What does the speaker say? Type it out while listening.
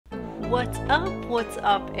What's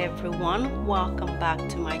up everyone? Welcome back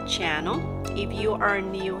to my channel. If you are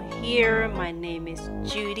new here, my name is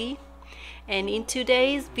Judy, and in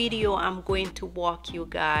today's video I'm going to walk you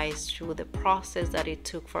guys through the process that it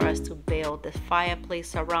took for us to build the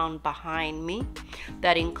fireplace around behind me.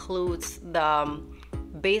 That includes the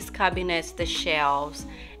base cabinets, the shelves,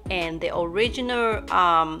 and the original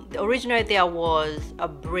there was a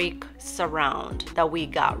brick surround that we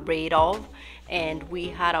got rid of, and we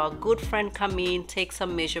had our good friend come in, take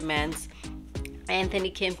some measurements. Anthony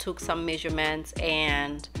came, took some measurements,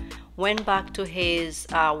 and went back to his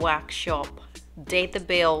workshop, did the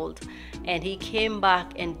build, and he came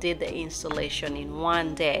back and did the installation in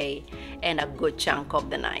one day and a good chunk of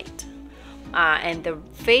the night. And the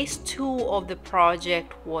phase 2 of the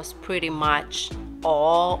project was pretty much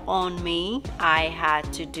all on me. I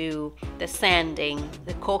had to do the sanding,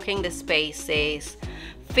 the caulking the spaces,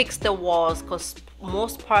 fix the walls, because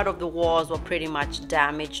most part of the walls were pretty much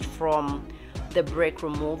damaged from the brick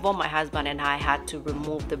removal. My husband and I had to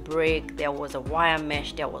remove the brick. There was a wire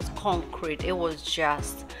mesh, there was concrete. It was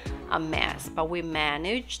just a mess, but we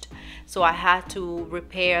managed. So I had to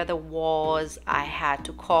repair the walls, I had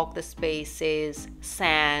to caulk the spaces,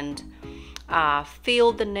 sand,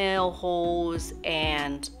 fill the nail holes,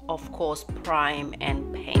 and of course prime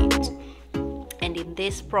and paint. And in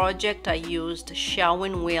this project I used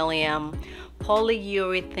Sherwin-Williams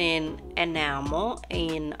polyurethane enamel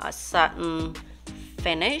in a satin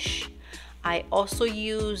finish. I also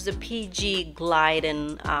used the PG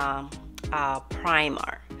Gliding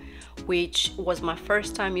primer, which was my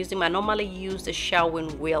first time using. I normally use the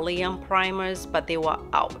Sherwin-Williams primers, but they were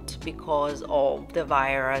out because of the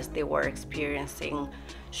virus. They were experiencing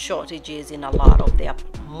shortages in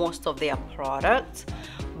most of their products.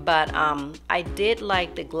 But I did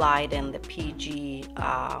like the Glide and the PG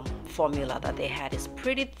formula that they had. It's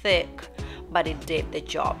pretty thick, but it did the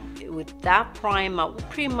job. With that primer,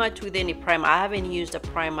 pretty much with any primer, I haven't used a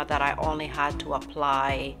primer that I only had to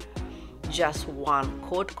apply just one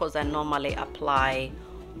coat, because I normally apply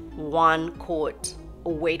one coat,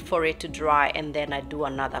 wait for it to dry, and then I do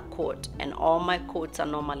another coat. And all my coats are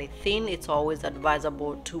normally thin. It's always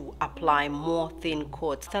advisable to apply more thin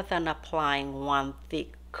coats rather than applying one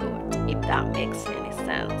thick coat, if that makes any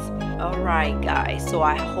sense. Alright guys, so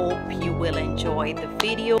I hope you will enjoy the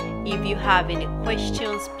video. If you have any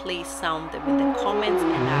questions, please sound them in the comments,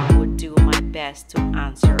 and I will do my best to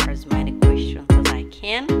answer as many questions as I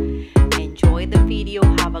can. Enjoy the video,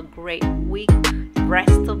 have a great week,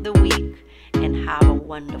 rest of the week, and have a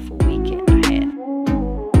wonderful weekend ahead.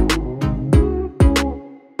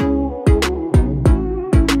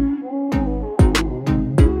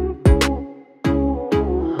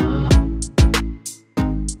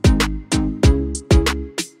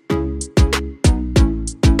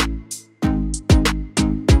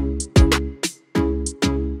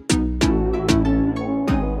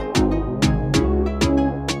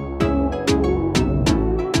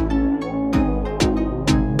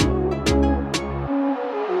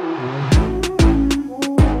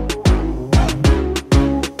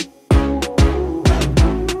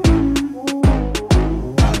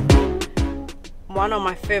 One of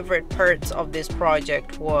my favorite parts of this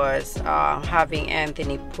project was having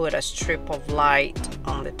Anthony put a strip of light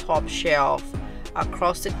on the top shelf,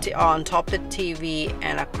 across on top of the TV,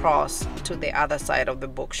 and across to the other side of the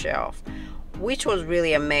bookshelf, which was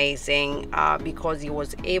really amazing because he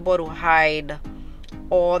was able to hide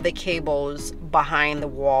all the cables behind the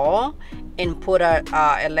wall and put a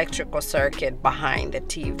electrical circuit behind the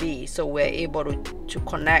TV, so we're able to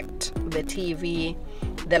connect the TV,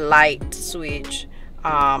 the light switch,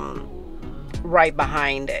 right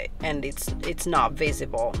behind it, and it's not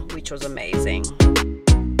visible, which was amazing.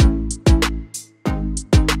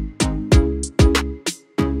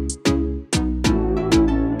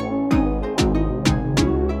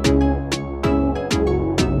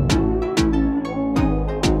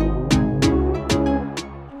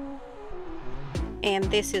 And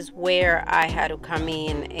this is where I had to come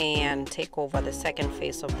in and take over the second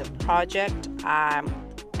phase of the project.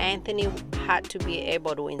 Anthony had to be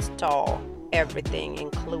able to install everything,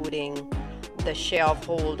 including the shelf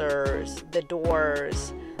holders, the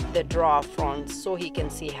doors, the drawer fronts, so he can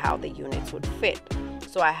see how the units would fit.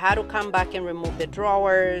 So I had to come back and remove the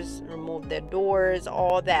drawers, remove the doors,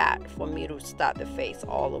 all that, for me to start the phase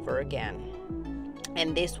all over again.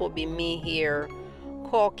 And this will be me here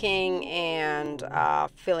caulking and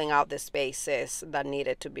filling out the spaces that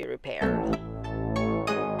needed to be repaired.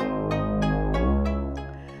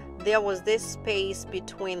 There was this space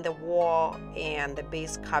between the wall and the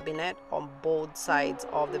base cabinet on both sides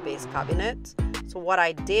of the base cabinet. So what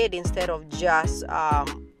I did, instead of just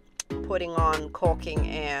putting on caulking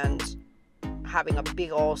and having a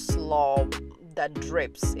big old slob that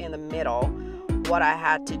drips in the middle, what I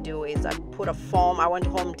had to do is I put a foam. I went to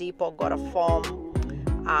Home Depot, got a foam,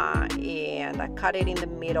 and I cut it in the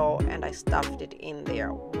middle and I stuffed it in there.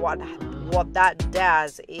 What that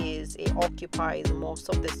does is it occupies most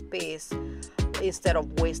of the space instead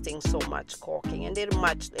of wasting so much caulking, and it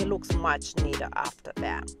looks much neater after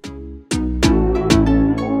that.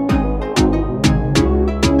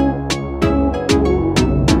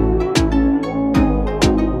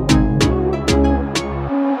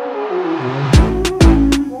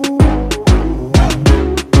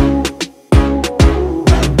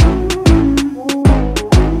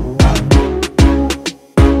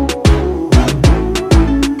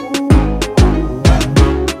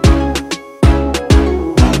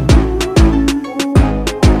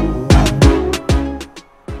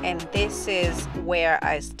 This is where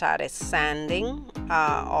I started sanding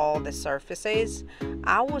all the surfaces.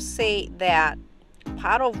 I would say that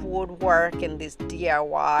part of woodwork and these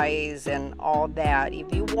DIYs and all that,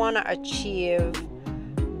 if you want to achieve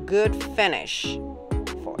good finish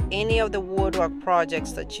for any of the woodwork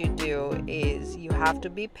projects that you do, is you have to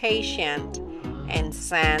be patient and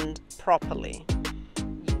sand properly.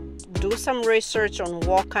 Do some research on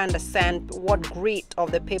what kind of sand, what grit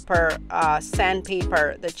of the paper,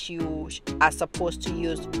 sandpaper that you are supposed to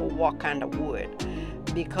use for what kind of wood,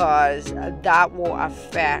 because that will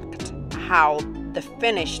affect how the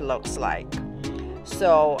finish looks like.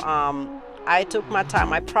 So I took my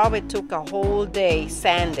time. I probably took a whole day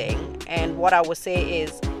sanding, and what I would say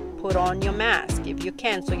is put on your mask if you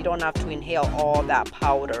can, so you don't have to inhale all that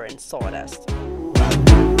powder and sawdust.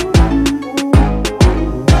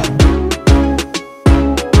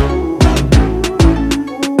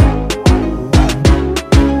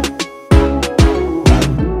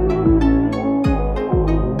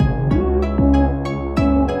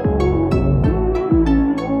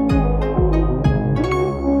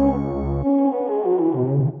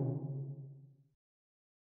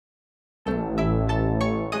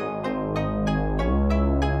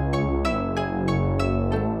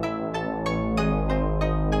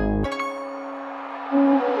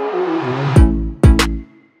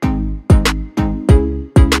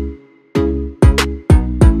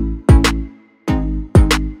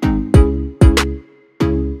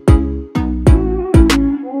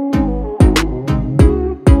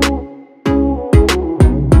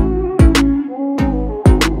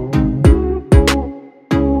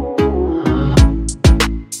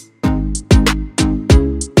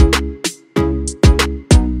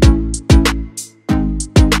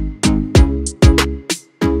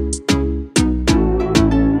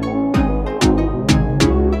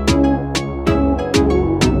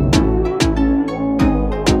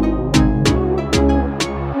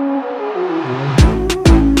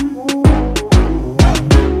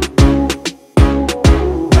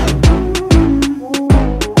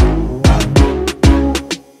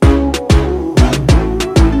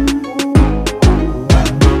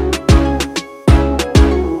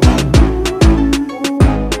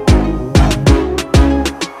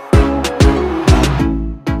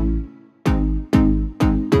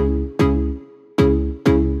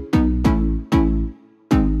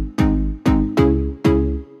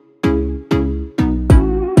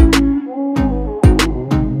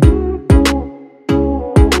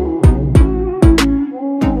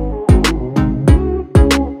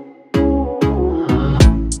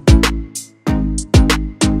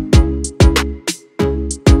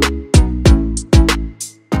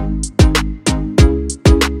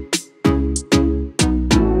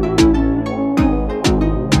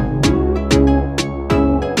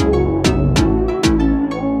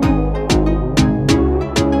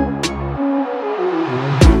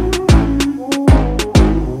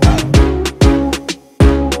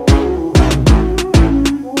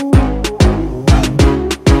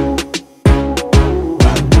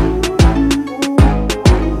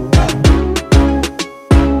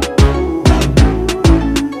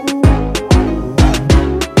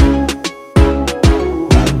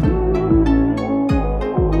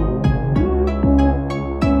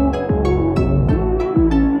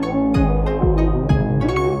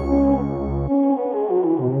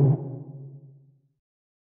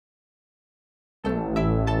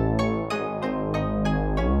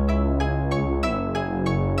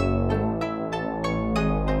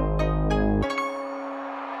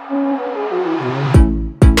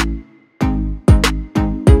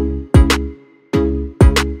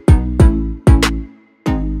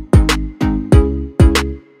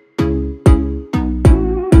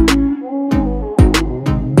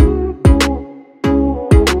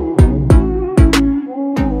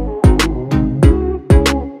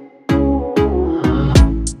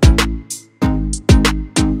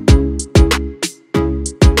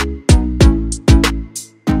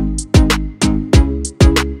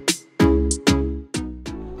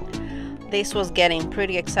 this was getting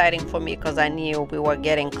pretty exciting for me because I knew we were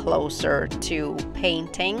getting closer to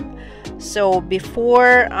painting. So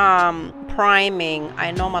before priming,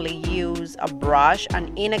 I normally use a brush,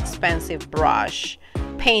 an inexpensive brush,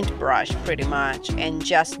 paintbrush pretty much, and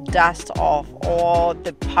just dust off all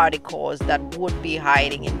the particles that would be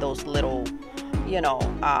hiding in those little, you know,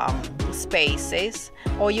 spaces.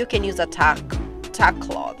 Or you can use a tack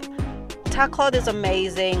cloth. Tack cloth is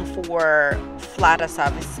amazing for flatter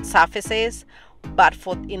surfaces, but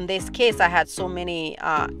in this case I had so many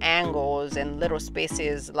angles and little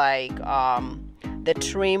spaces, like the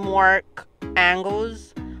trim work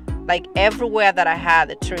angles. Like everywhere that I had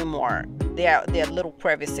the trim work, there are little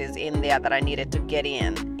crevices in there that I needed to get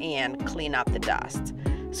in and clean up the dust.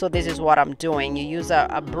 So this is what I'm doing. You use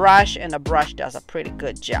a brush, and a brush does a pretty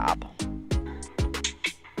good job.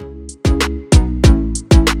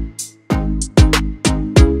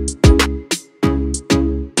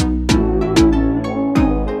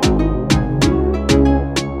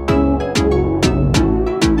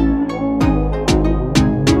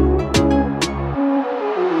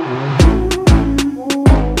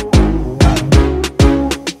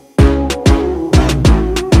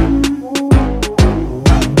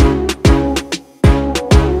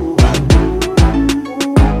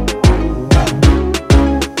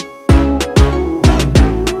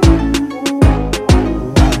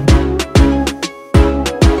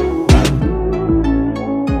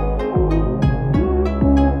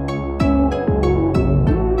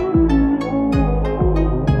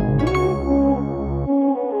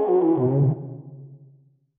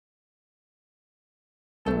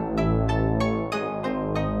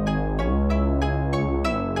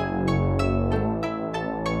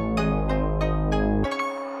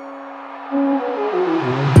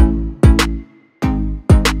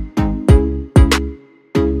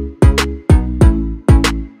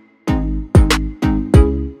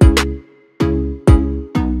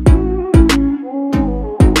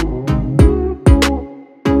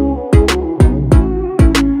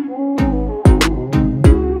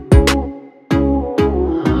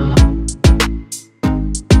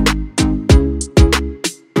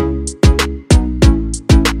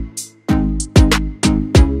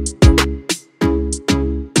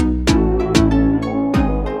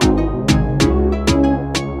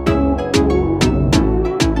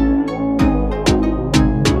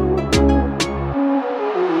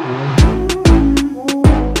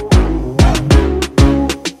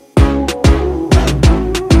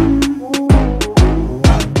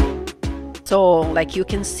 So like you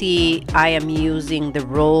can see, I am using the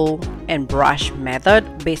roll and brush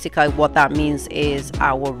method. Basically what that means is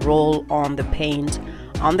I will roll on the paint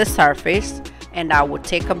on the surface, and I will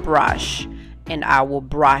take a brush and I will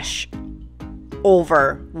brush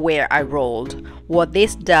over where I rolled. What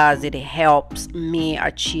this does, it helps me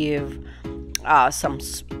achieve some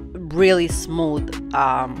really smooth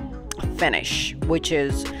finish, which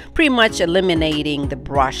is pretty much eliminating the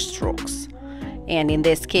brush strokes. And in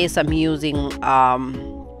this case I'm using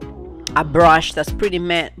a brush that's pretty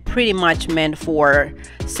much meant for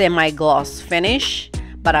semi-gloss finish,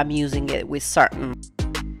 but I'm using it with certain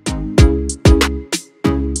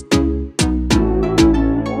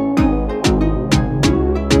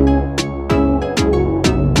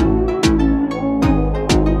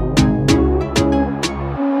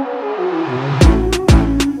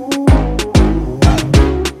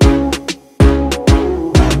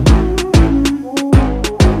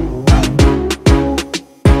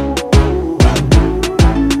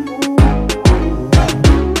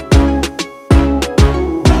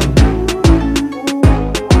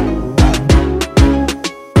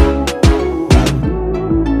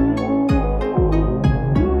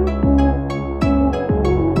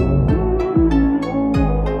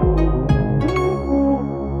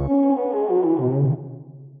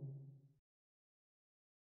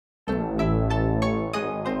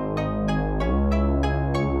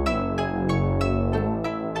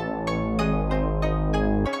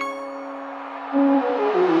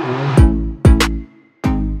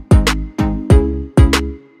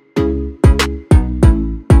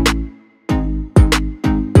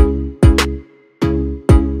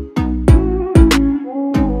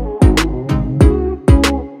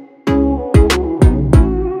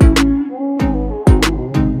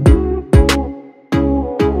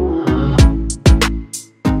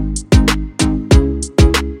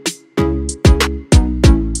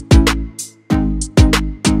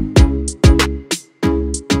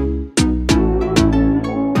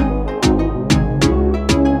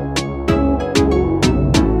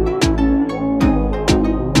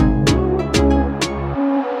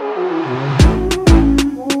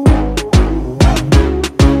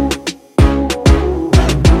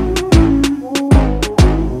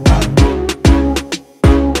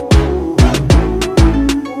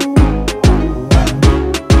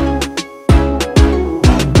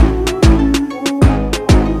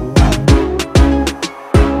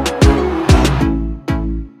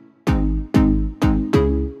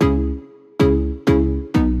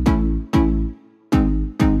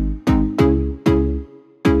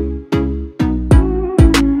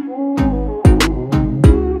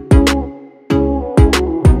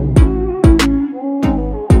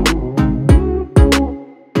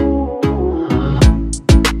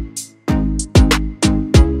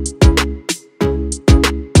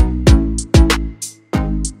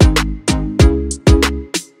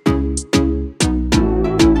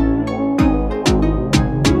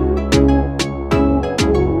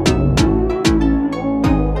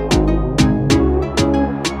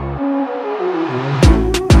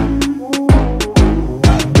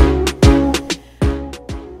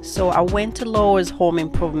I went to Lowe's home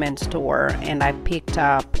improvement store and I picked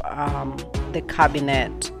up the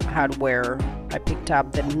cabinet hardware. I picked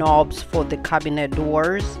up the knobs for the cabinet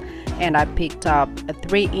doors, and I picked up a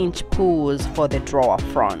 3-inch pulls for the drawer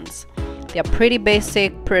fronts. They're pretty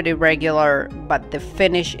basic, pretty regular, but the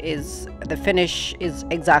finish is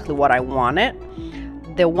exactly what I wanted.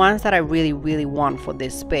 The ones that I really want for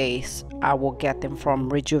this space, I will get them from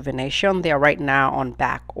Rejuvenation. They are right now on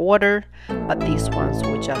back order, but these ones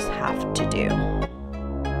we just have to do.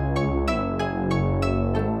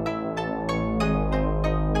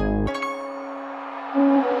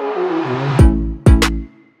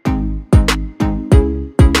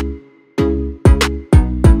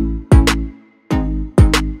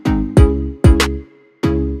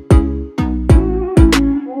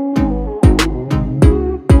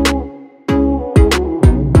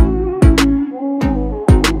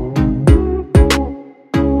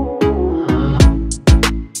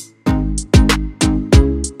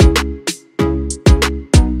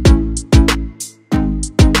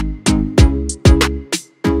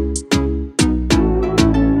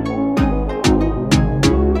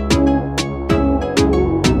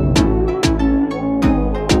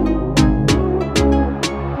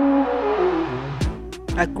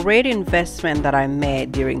 A great investment that I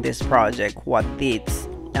made during this project was these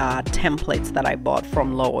templates that I bought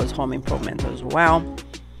from Lowe's Home Improvement as well.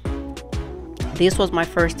 This was my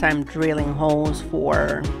first time drilling holes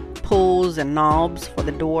for pulls and knobs for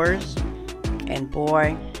the doors, and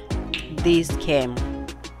boy, these came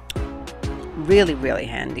really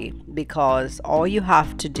handy, because all you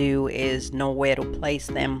have to do is know where to place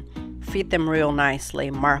them, fit them real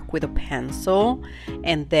nicely, mark with a pencil,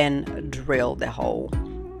 and then drill the hole.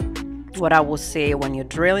 What I will say, when you're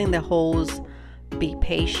drilling the holes, be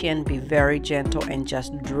patient, be very gentle, and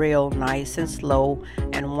just drill nice and slow.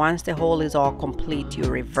 And once the hole is all complete, you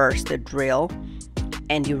reverse the drill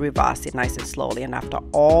and you reverse it nice and slowly. And after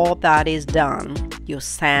all that is done, you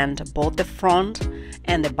sand both the front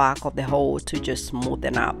and the back of the hole to just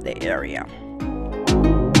smoothen out the area.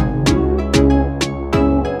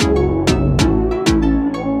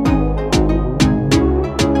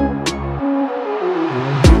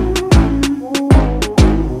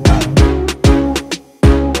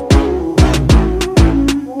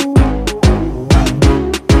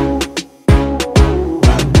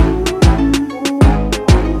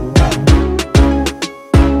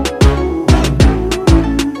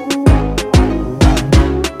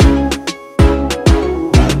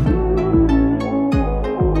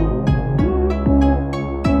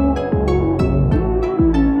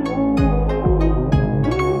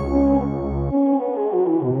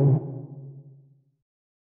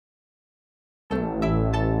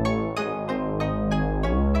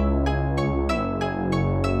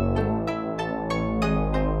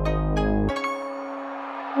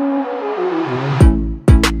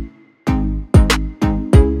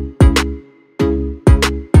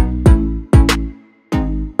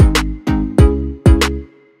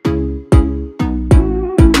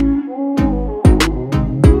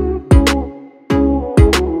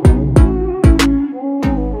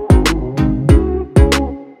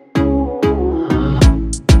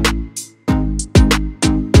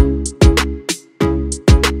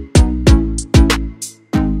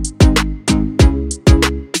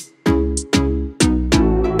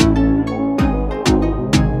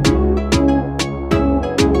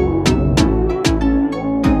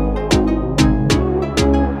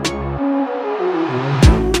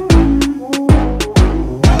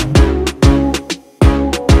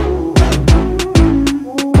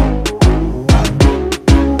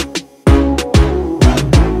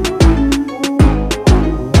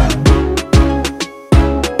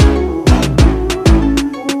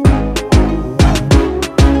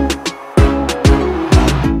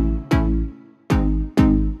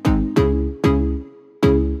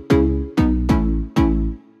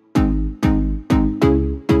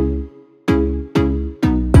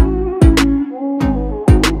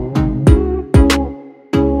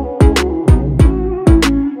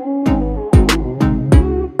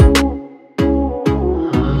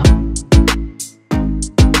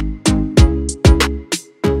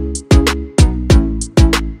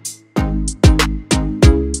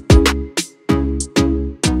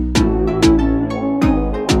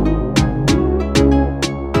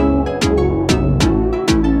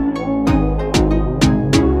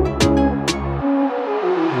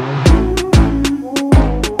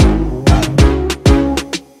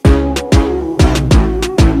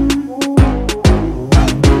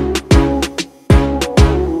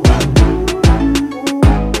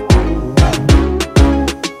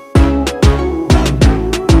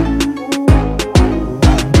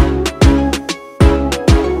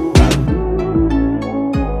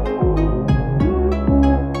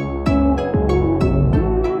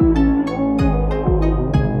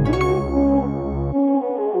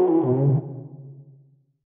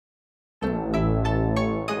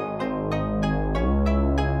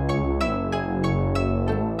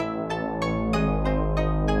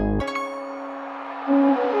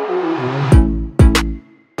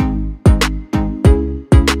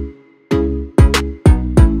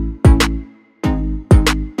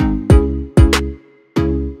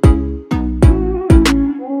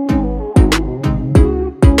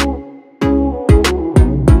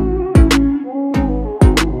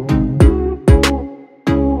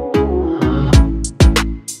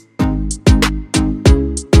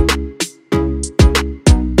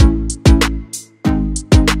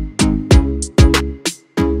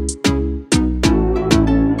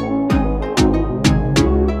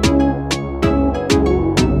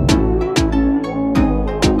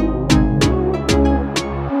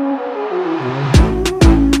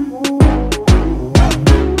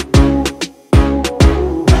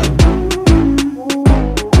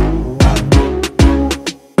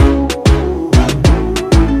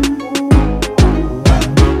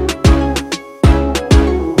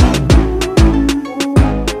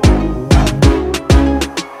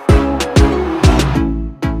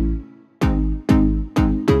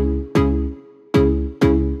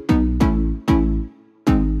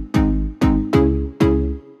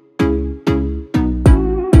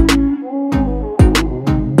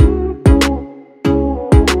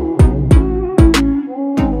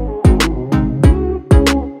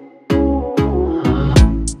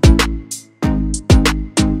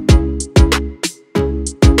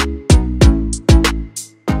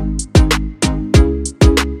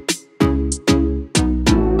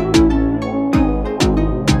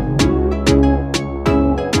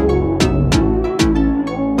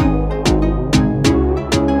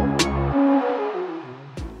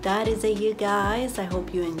 that is it, you guys. I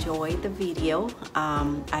hope you enjoyed the video.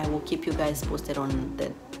 I will keep you guys posted on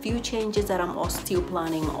the few changes that I'm also still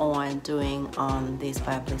planning on doing on this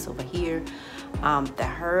fireplace over here. The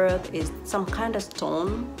hearth is some kind of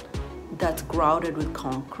stone that's grouted with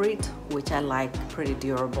concrete, which I like, pretty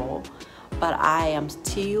durable. But I am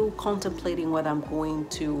still contemplating whether I'm going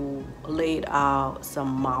to lay out some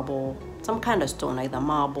marble, some kind of stone, either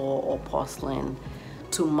marble or porcelain,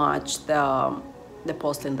 to match the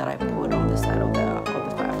porcelain that I put on the side of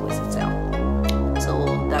the fireplace itself.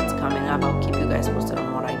 So that's coming up. I'll keep you guys posted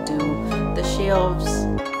on what I do. The shelves,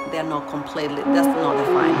 they're not completely, that's not the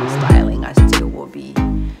final styling